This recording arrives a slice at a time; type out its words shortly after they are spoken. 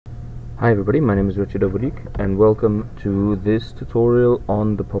Hi everybody, my name is Richard Obudik and welcome to this tutorial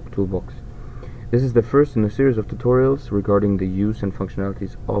on the POP Toolbox. This is the first in a series of tutorials regarding the use and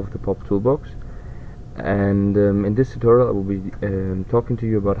functionalities of the POP Toolbox, and in this tutorial I will be talking to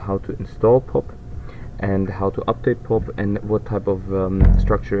you about how to install POP and how to update POP and what type of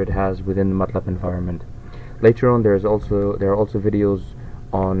structure it has within the MATLAB environment. Later on there are also videos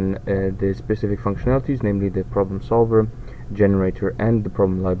on the specific functionalities, namely the problem solver, generator and the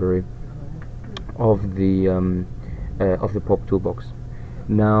problem library of the POP Toolbox.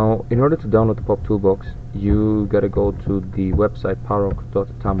 Now, in order to download the POP Toolbox, you gotta go to the website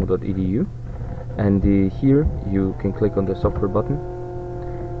parok.tamu.edu, and here you can click on the software button,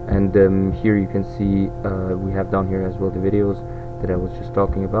 and here you can see we have down here as well the videos that I was just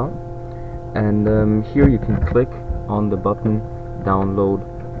talking about, and here you can click on the button download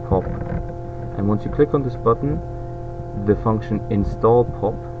POP, and once you click on this button, the function install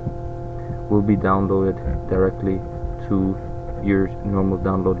POP will be downloaded directly to your normal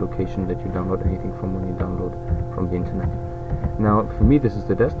download location that you download anything from when you download from the internet. Now for me this is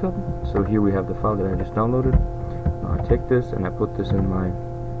the desktop, so here we have the file that I just downloaded. Now I take this and I put this in my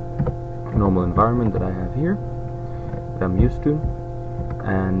normal environment that I have here, that I'm used to,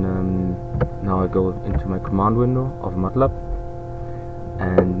 and now I go into my command window of MATLAB,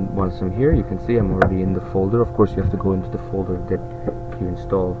 and once I'm here you can see I'm already in the folder. Of course you have to go into the folder that you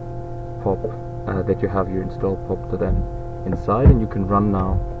install POP, that you have your install pop.m inside, and you can run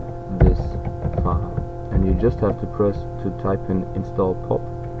now this file, and you just have to type in install POP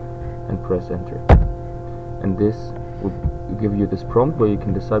and press enter, and this will give you this prompt where you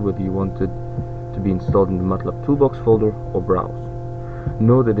can decide whether you want it to be installed in the MATLAB Toolbox folder or browse.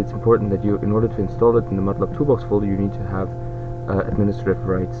 Know that it's important that in order to install it in the MATLAB Toolbox folder you need to have administrative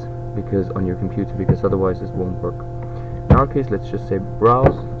rights on your computer, because otherwise this won't work. In our case, let's just say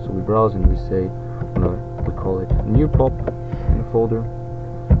browse. So we browse and we say, we call it new POP in the folder.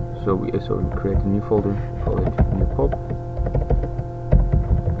 So we create a new folder, call it new POP,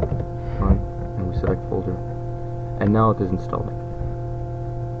 right? And we select folder, and now it is installing.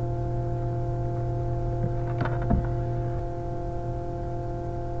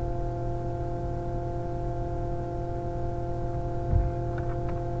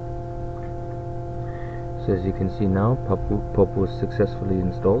 So as you can see now, POP was successfully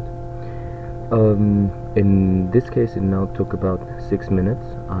installed. In this case it now took about 6 minutes.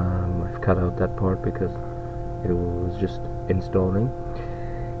 I've cut out that part because it was just installing.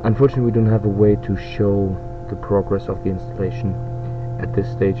 Unfortunately we don't have a way to show the progress of the installation at this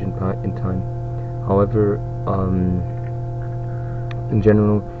stage in time. However, in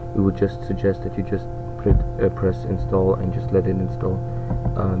general we would just suggest that you just press install and just let it install.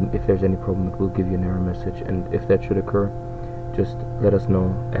 If there's any problem it will give you an error message, and if that should occur, just let us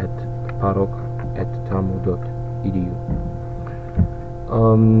know at parok@tamu.edu.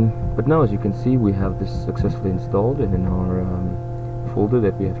 But now as you can see we have this successfully installed, and in our folder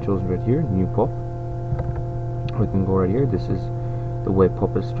that we have chosen right here, new POP, we can go right here. This is the way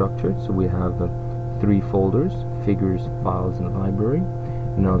POP is structured. So we have 3 folders: figures, files and library.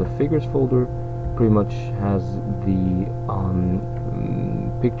 Now the figures folder pretty much has the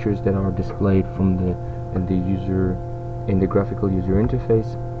pictures that are displayed from in the graphical user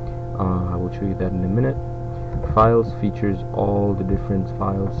interface. I will show you that in a minute. Files features all the different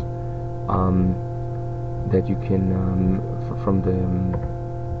files that you can from the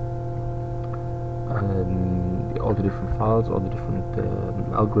all the different files, all the different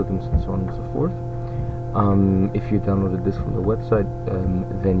algorithms and so on and so forth. If you downloaded this from the website,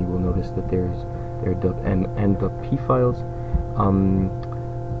 then you will notice that there are .m and .p files.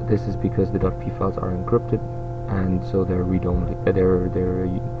 This is because the .p files are encrypted, and so they're read-only. They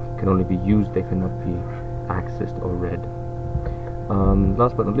can only be used; they cannot be accessed or read.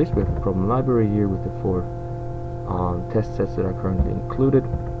 Last but not least, we have the problem library here with the 4 test sets that are currently included,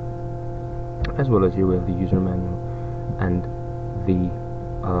 as well as here we have the user manual and the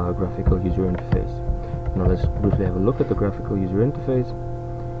graphical user interface. Now let's briefly have a look at the graphical user interface.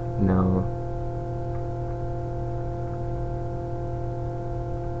 Now,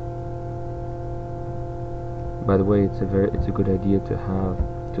 by the way, it's a good idea to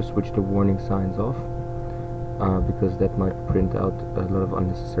switch the warning signs off, because that might print out a lot of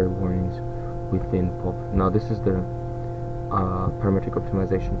unnecessary warnings within POP. Now this is the parametric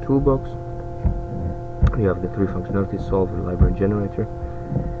optimization toolbox. You have the 3 functionalities: solver, library, and generator.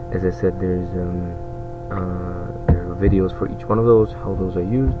 As I said, there are videos for each one of those, how those are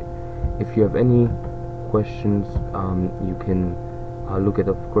used. If you have any questions, you can look at,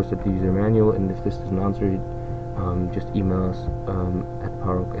 of course, at the user manual, and if this doesn't answer it, just email us at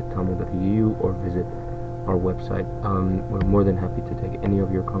parok@ pop.tamu.edu or visit our website. We're more than happy to take any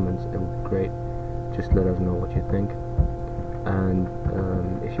of your comments. It would be great. Just let us know what you think. And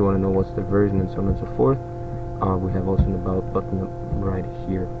if you want to know what's the version and so on and so forth, we have also an about button right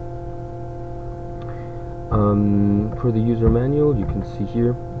here. For the user manual, you can see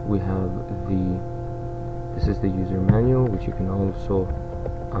here we have this is the user manual, which you can also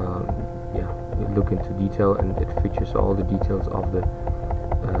look into detail, and it features all the details of the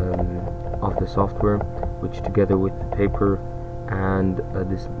software, which together with the paper and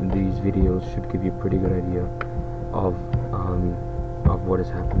these videos should give you a pretty good idea of what is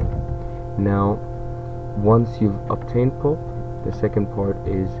happening. Now, once you've obtained POP, the second part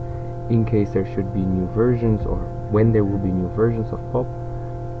is, in case there should be new versions or when there will be new versions of POP,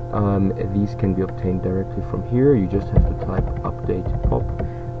 these can be obtained directly from here. You just have to type update POP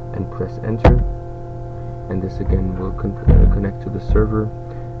and press enter, and this again will connect to the server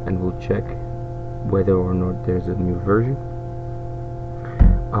and will check whether or not there's a new version.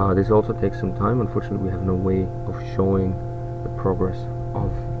 This also takes some time. Unfortunately, we have no way of showing the progress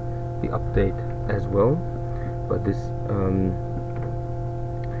of the update as well, but this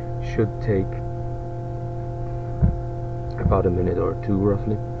should take about a minute or two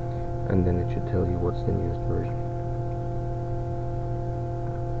roughly, and then it should tell you what's the newest version.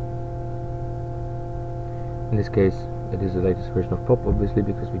 In this case, it is the latest version of POP, obviously,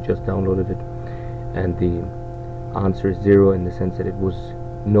 because we just downloaded it, and the answer is 0 in the sense that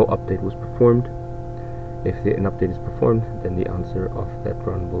no update was performed. If an update is performed, then the answer of that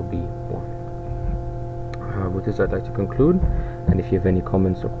run will be 1. With this, I'd like to conclude, and if you have any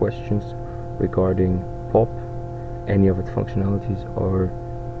comments or questions regarding POP, any of its functionalities, or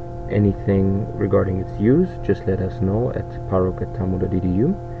anything regarding its use, just let us know at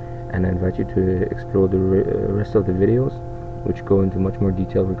parok@tamu.edu, and I invite you to explore the rest of the videos, which go into much more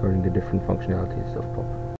detail regarding the different functionalities of POP.